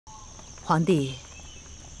皇帝，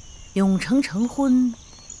永成成婚，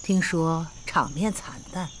听说场面惨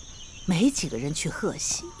淡，没几个人去贺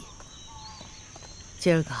喜。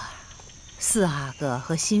今儿个四阿哥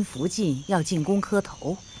和新福晋要进宫磕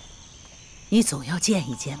头，你总要见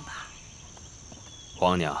一见吧？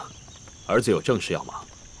皇娘，儿子有正事要忙，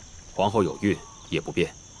皇后有孕也不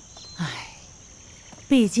便。唉，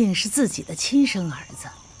毕竟是自己的亲生儿子，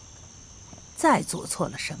再做错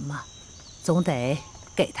了什么，总得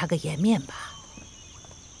给他个颜面吧。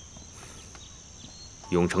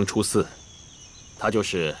永成初4，他就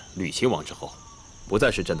是吕亲王之后，不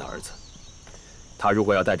再是朕的儿子。他如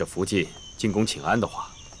果要带着福晋进宫请安的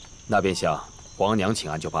话，那便向皇娘请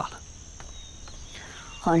安就罢了。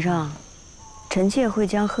皇上，臣妾会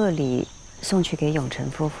将贺礼送去给永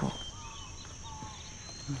成夫妇。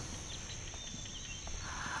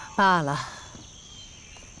罢了，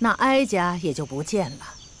那哀家也就不见了。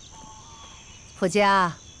福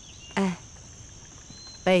家，哎，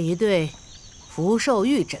备一对福寿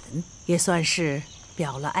玉枕，也算是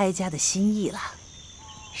表了哀家的心意了。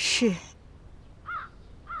是。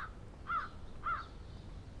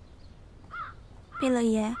贝勒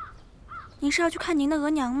爷，您是要去看您的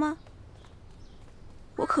额娘吗？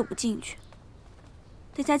我可不进去。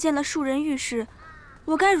等下见了庶人御史，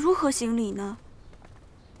我该如何行礼呢？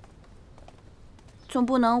总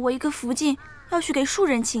不能我一个福晋要去给庶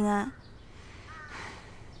人请安。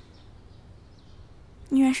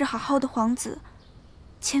宁愿是好好的皇子，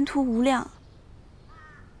前途无量，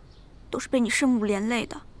都是被你生母连累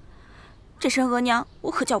的。这声额娘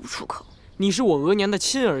我可叫不出口。你是我额娘的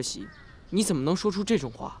亲儿媳，你怎么能说出这种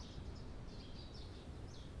话？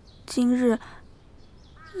今日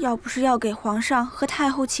要不是要给皇上和太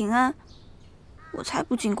后请安，我才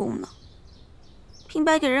不进宫呢，平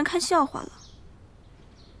白给人看笑话了。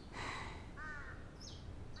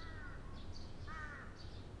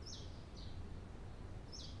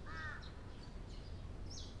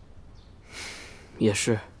也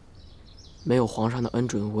是，没有皇上的恩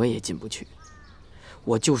准，我也进不去。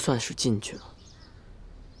我就算是进去了，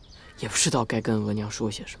也不知道该跟额娘说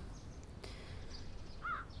些什么。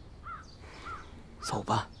走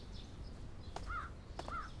吧。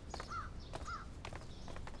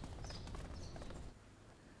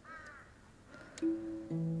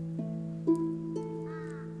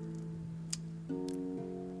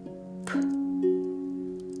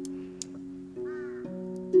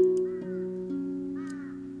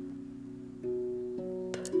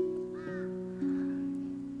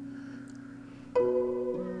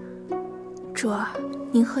主儿，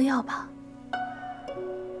您喝药吧。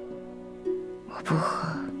我不喝，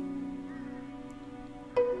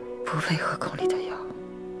不配喝宫里的药。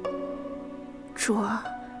主儿，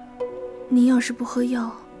您要是不喝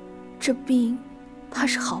药，这病怕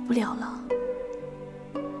是好不了了。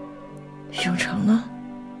永成呢？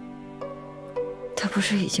他不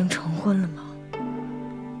是已经成婚了吗？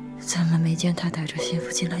怎么没见他带着心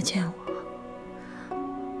腹进来见我？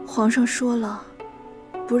皇上说了，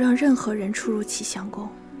不让任何人出入启祥宫。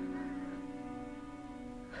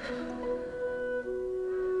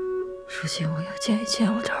如今我要见一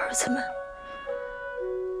见我的儿子们，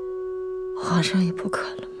皇上也不肯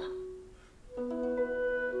了吗？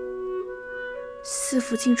四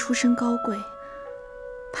福晋出身高贵，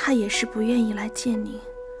怕也是不愿意来见您，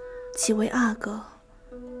几位阿哥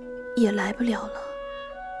也来不了了。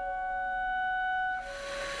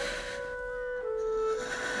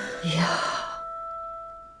呀，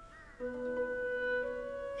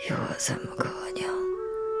有我这么个额娘，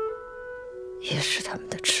也是他们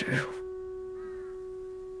的耻辱。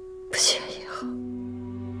不见也好，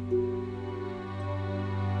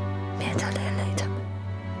免得连累他们。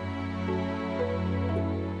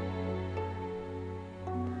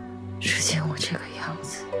如今我这个样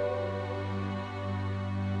子，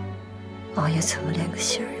王爷怎么连个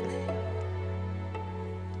信儿也没有？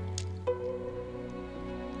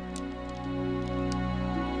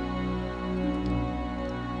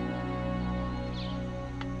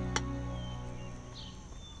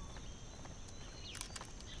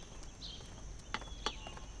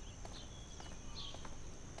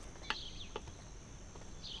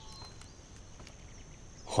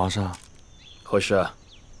皇上，何事啊？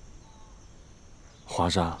皇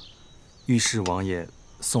上，御史王爷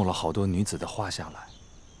送了好多女子的画像来。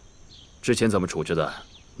之前怎么处置的，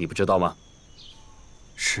你不知道吗？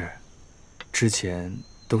是，之前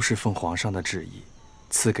都是奉皇上的旨意，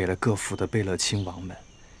赐给了各府的贝勒亲王们，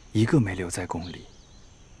一个没留在宫里。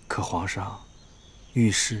可皇上，御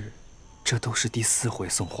史，这都是第4回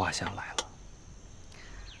送画像来了。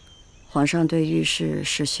皇上对御史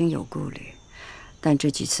是心有顾虑。但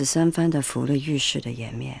这几次3番的服了御史的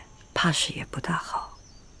颜面，怕是也不大好。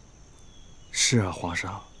是啊，皇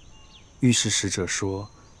上，御史使者说，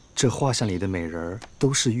这画像里的美人儿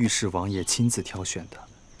都是御史王爷亲自挑选的，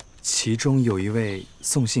其中有一位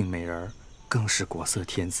宋姓美人儿，更是国色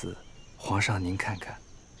天姿。皇上您看看。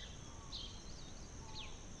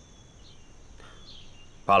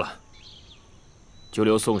罢了，就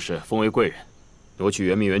留宋氏封为贵人，挪去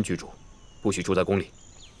圆明园居住，不许住在宫里。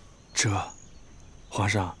皇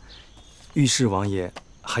上，御史王爷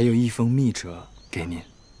还有一封密折给您。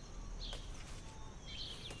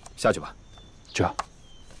下去吧。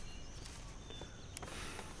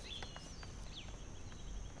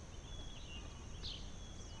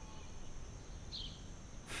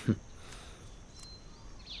哼。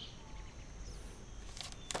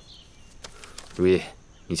如懿，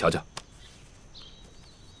你瞧瞧，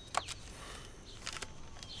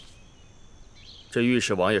这御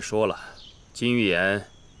史王爷说了，金玉妍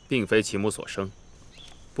并非其母所生，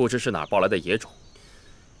不知是哪抱来的野种，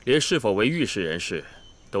连是否为御史人士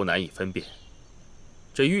都难以分辨。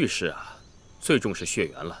这御史啊，最重视血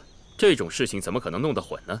缘了，这种事情怎么可能弄得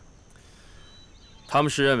混呢？他们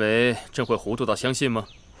是认为朕会糊涂到相信吗？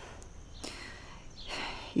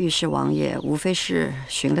御史王爷无非是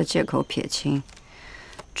寻了借口撇清，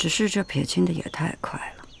只是这撇清的也太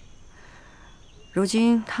快了。如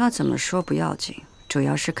今他怎么说不要紧，主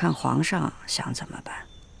要是看皇上想怎么办。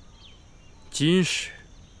金氏，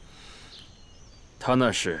他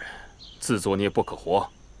那是自作孽不可活，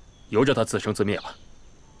由着他自生自灭吧。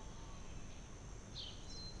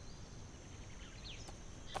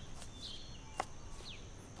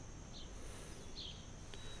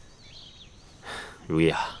如懿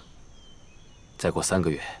啊，再过3个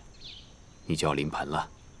月，你就要临盆了。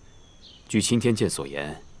据钦天监所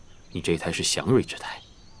言，你这一胎是祥瑞之胎。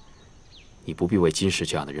你不必为金氏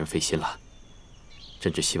这样的人费心了，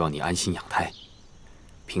朕只希望你安心养胎，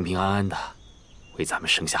平平安安的为咱们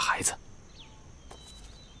生下孩子。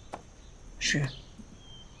是。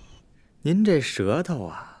您这舌头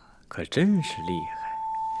啊，可真是厉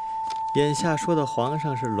害。眼下说的皇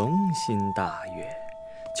上是龙心大悦，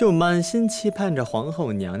就满心期盼着皇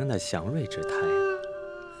后娘娘的祥瑞之胎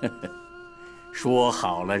了。说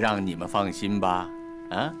好了让你们放心吧，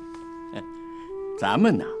啊，咱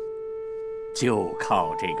们呢，就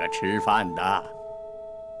靠这个吃饭的。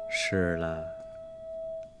是了。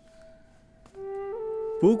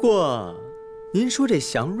不过，您说这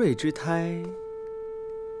祥瑞之胎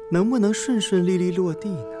能不能顺顺利利落地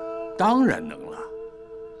呢？当然能了，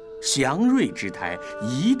祥瑞之胎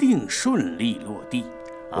一定顺利落地。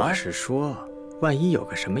我是说，万一有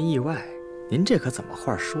个什么意外，您这可怎么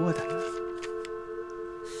话说的呢？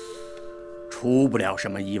出不了什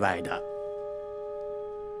么意外的。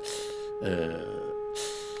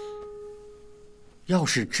要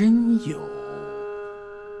是真有，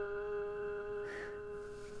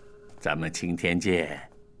咱们钦天监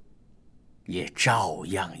也照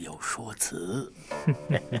样有说辞。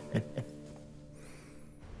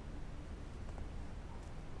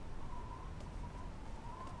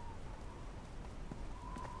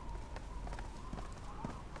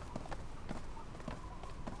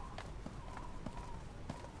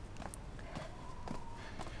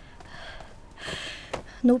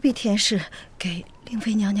奴婢田氏给令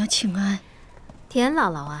妃娘娘请安。田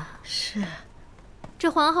姥姥啊，是。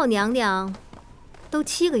这皇后娘娘都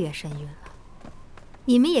7个月身孕了，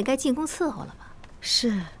你们也该进宫伺候了吧？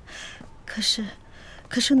是，可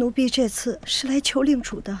是奴婢这次是来求令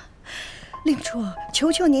主的。令主，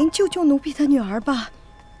求求您救救奴婢的女儿吧。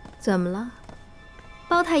怎么了？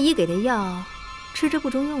包太医给的药吃着不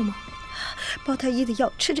中用吗？包太医的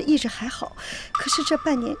药吃着一直还好，可是这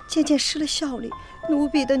半年渐渐失了效力，奴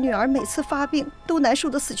婢的女儿每次发病都难受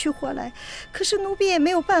得死去活来，可是奴婢也没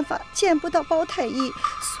有办法，见不到包太医，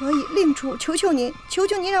所以令主求求您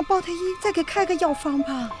让包太医再给开个药方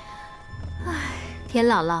吧。唉，田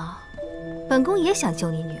姥姥，本宫也想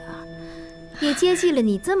救你女儿，也接济了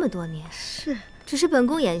你这么多年，是，只是本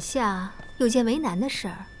宫眼下有件为难的事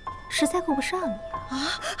儿，实在顾不上你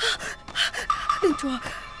啊。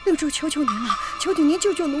令主，求求您了，求求您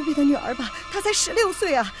救救奴婢的女儿吧，她才16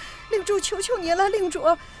岁啊！令主，求求您了，令主，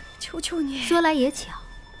求求您。说来也巧，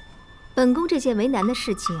本宫这件为难的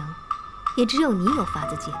事情，也只有你有法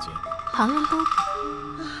子解决，旁人都不。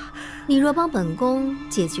你若帮本宫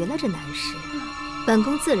解决了这难事，本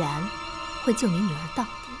宫自然会救你女儿到底。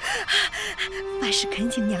万事恳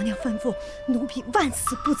请娘娘吩咐，奴婢万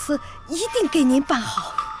死不辞，一定给您办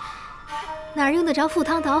好。哪用得着赴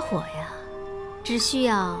汤蹈火呀？只需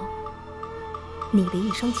要你的一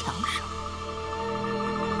双巧手。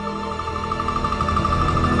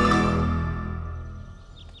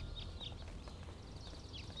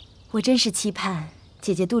我真是期盼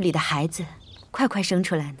姐姐肚里的孩子快快生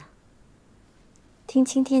出来呢。听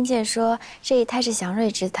青天剑说，这一胎是祥瑞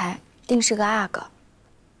之胎，定是个阿哥。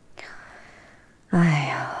哎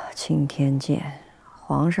呀，青天剑，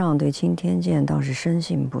皇上对青天剑倒是深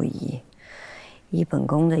信不疑。依本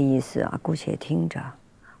宫的意思啊，姑且听着，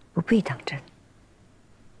不必当真。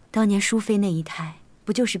当年淑妃那一胎，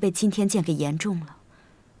不就是被青天剑给言中了，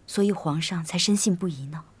所以皇上才深信不疑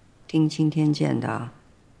呢？听青天剑的，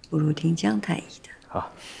不如听姜太医的。啊，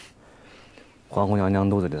皇后娘娘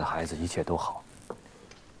肚子里的孩子一切都好，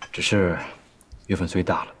只是月份虽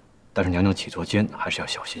大了，但是娘娘起坐间还是要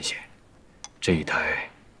小心些。这一胎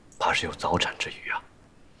怕是有早产之虞啊。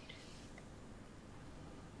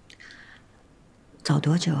早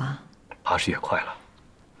多久啊？怕是也快了。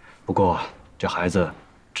不过这孩子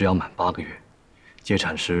只要满8个月，接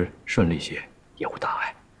产时顺利些也无大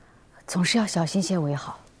碍。总是要小心些为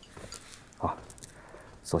好。啊，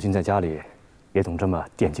索性在家里也总这么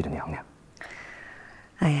惦记着娘娘。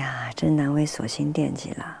哎呀，真难为索性惦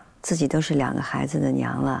记了，自己都是2个孩子的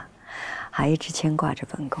娘了，还一直牵挂着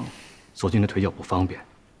本宫。索性的腿脚不方便，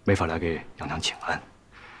没法来给娘娘请安，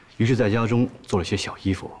于是在家中做了些小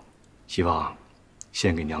衣服，希望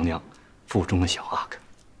献给娘娘腹中的小阿哥。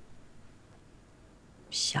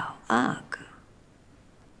小阿哥，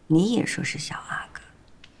你也说是小阿哥，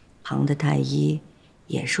旁的太医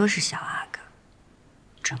也说是小阿哥，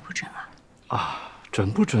准不准啊？啊，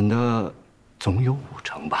准不准的，总有5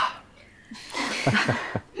成吧。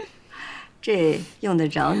这用得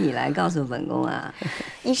着你来告诉本宫啊？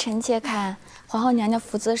依臣妾看，皇后娘娘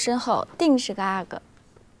福泽深厚，定是个阿哥。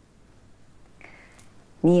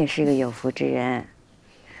你也是个有福之人，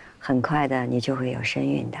很快的你就会有身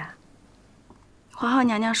孕的。皇后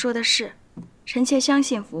娘娘说的是，臣妾相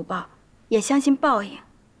信福报，也相信报应。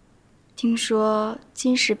听说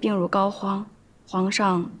今时病入膏肓，皇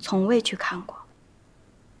上从未去看过。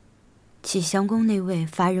启祥宫那位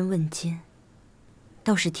乏人问津，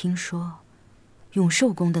倒是听说永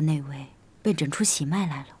寿宫的那位被诊出喜脉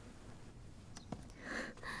来了。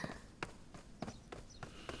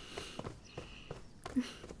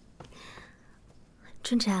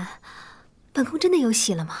春蝉，本宫真的有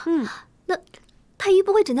喜了吗？那太医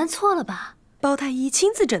不会诊断错了吧？包太医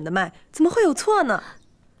亲自诊的脉，怎么会有错呢？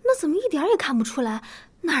那怎么一点也看不出来，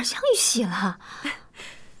哪儿像玉玺了？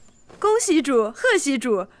恭喜主，贺喜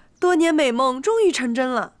主，多年美梦终于成真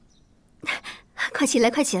了。快起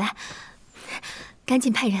来，快起来！赶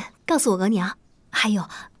紧派人告诉我额娘，还有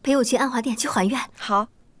陪我去安华殿去还愿。好。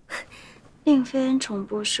令妃恩宠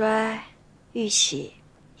不衰，玉玺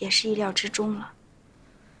也是意料之中了。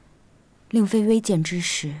令妃微贱之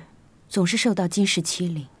时，总是受到金氏欺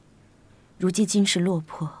凌，如今金氏落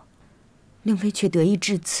魄，令妃却得以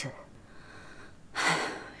至此，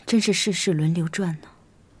真是世事轮流转呢。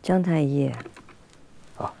姜太医，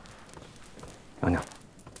啊，娘娘，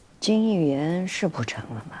金预言是不成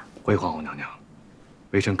了吗？回皇后娘娘，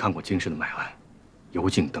微臣看过金氏的脉案，油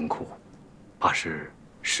尽灯枯，怕是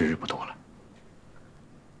时日不多了。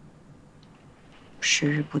时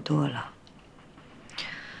日不多了，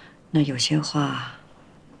那有些话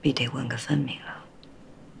必得问个分明了。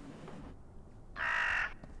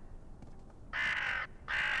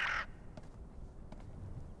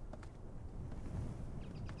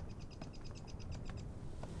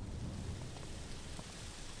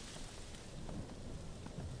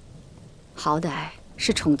好歹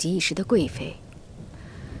是宠极一时的贵妃，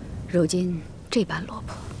如今这般落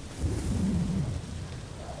魄，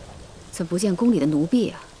怎不见宫里的奴婢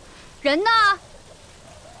啊？人呢？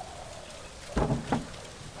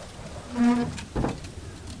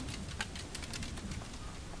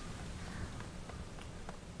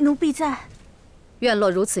奴婢在。院落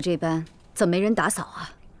如此这般，怎没人打扫啊？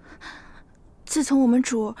自从我们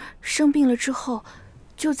主生病了之后，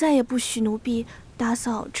就再也不许奴婢打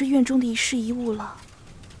扫这院中的一事一物了。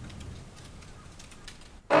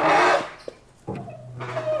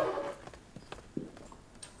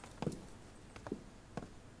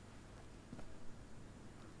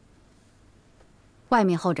外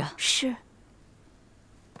面候着。是。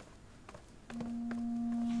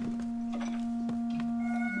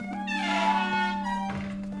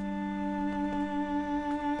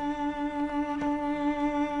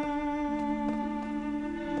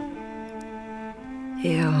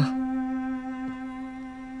哟，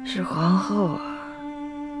是皇后啊！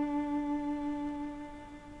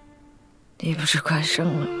你不是快生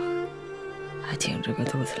了吗？还挺着个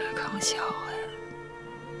肚子来扛笑呀？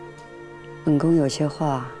本宫有些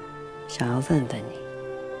话想要问问你。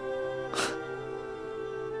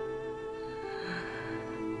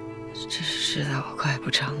只是知道我快不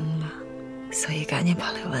成了，所以赶紧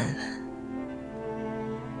跑来问问。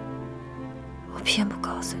我偏不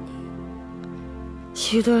告诉你，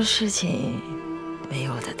许多事情没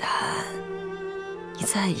有的答案，你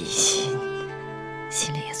再疑心，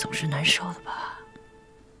心里也总是难受的吧？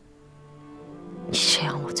你这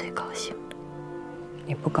样我最高兴了。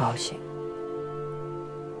你不高兴，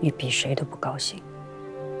你比谁都不高兴，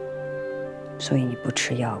所以你不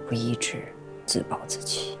吃药不医治，自暴自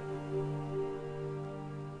弃。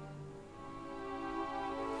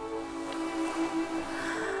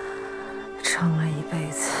撑了一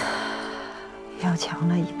辈子，要强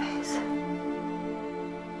了一辈子，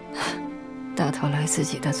到头来自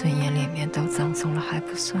己的尊严脸面都葬送了还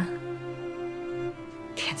不算，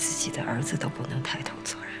连自己的儿子都不能抬头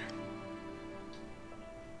做人，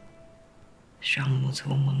让母族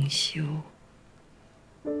蒙羞，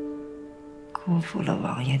辜负了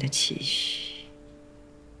王爷的期许。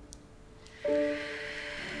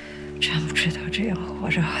真不知道这样活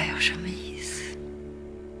着还有什么意思。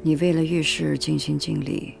你为了御史尽心尽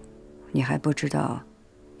力，你还不知道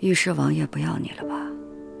御史王爷不要你了吧？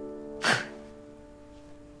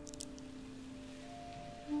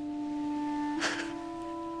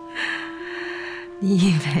你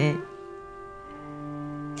以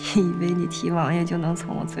为你提王爷就能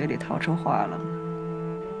从我嘴里掏出话了吗？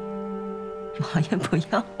王爷不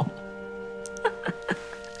要我。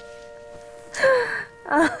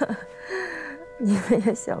啊，你们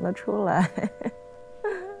也想得出来。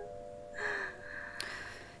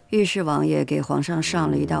御史王爷给皇上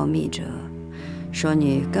上了一道密折，说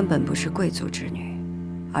你根本不是贵族之女，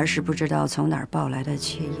而是不知道从哪儿抱来的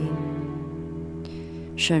妾婴，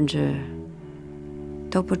甚至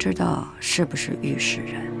都不知道是不是御史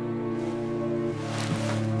人。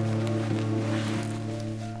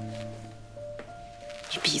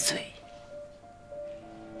你闭嘴！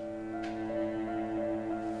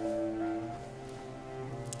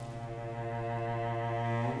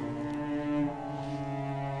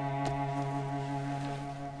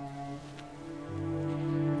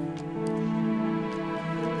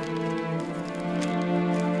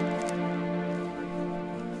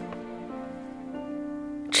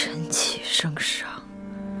圣上，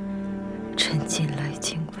臣近来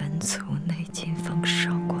经文族内进封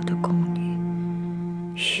上国的宫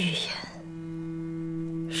女，预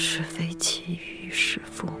言是非其御史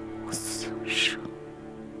父母所生。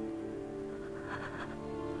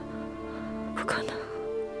不可能，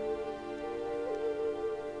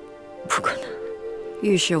不可能！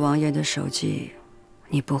御史王爷的手迹，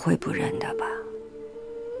你不会不认的吧？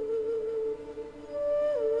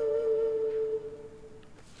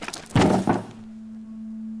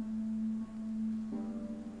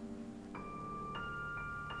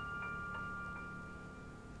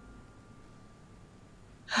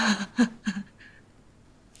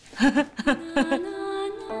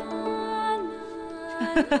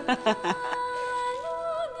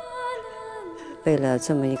为了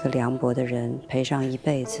这么一个凉薄的人赔上一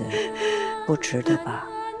辈子，不值得吧？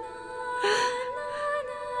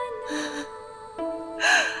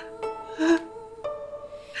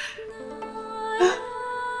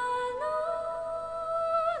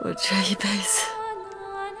我这一辈子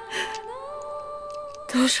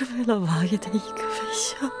都是为了王爷的一个微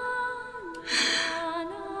笑，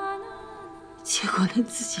结果连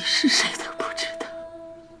自己是谁都不知道，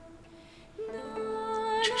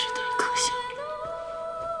真是太可笑了，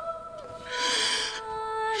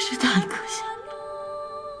是太可笑了。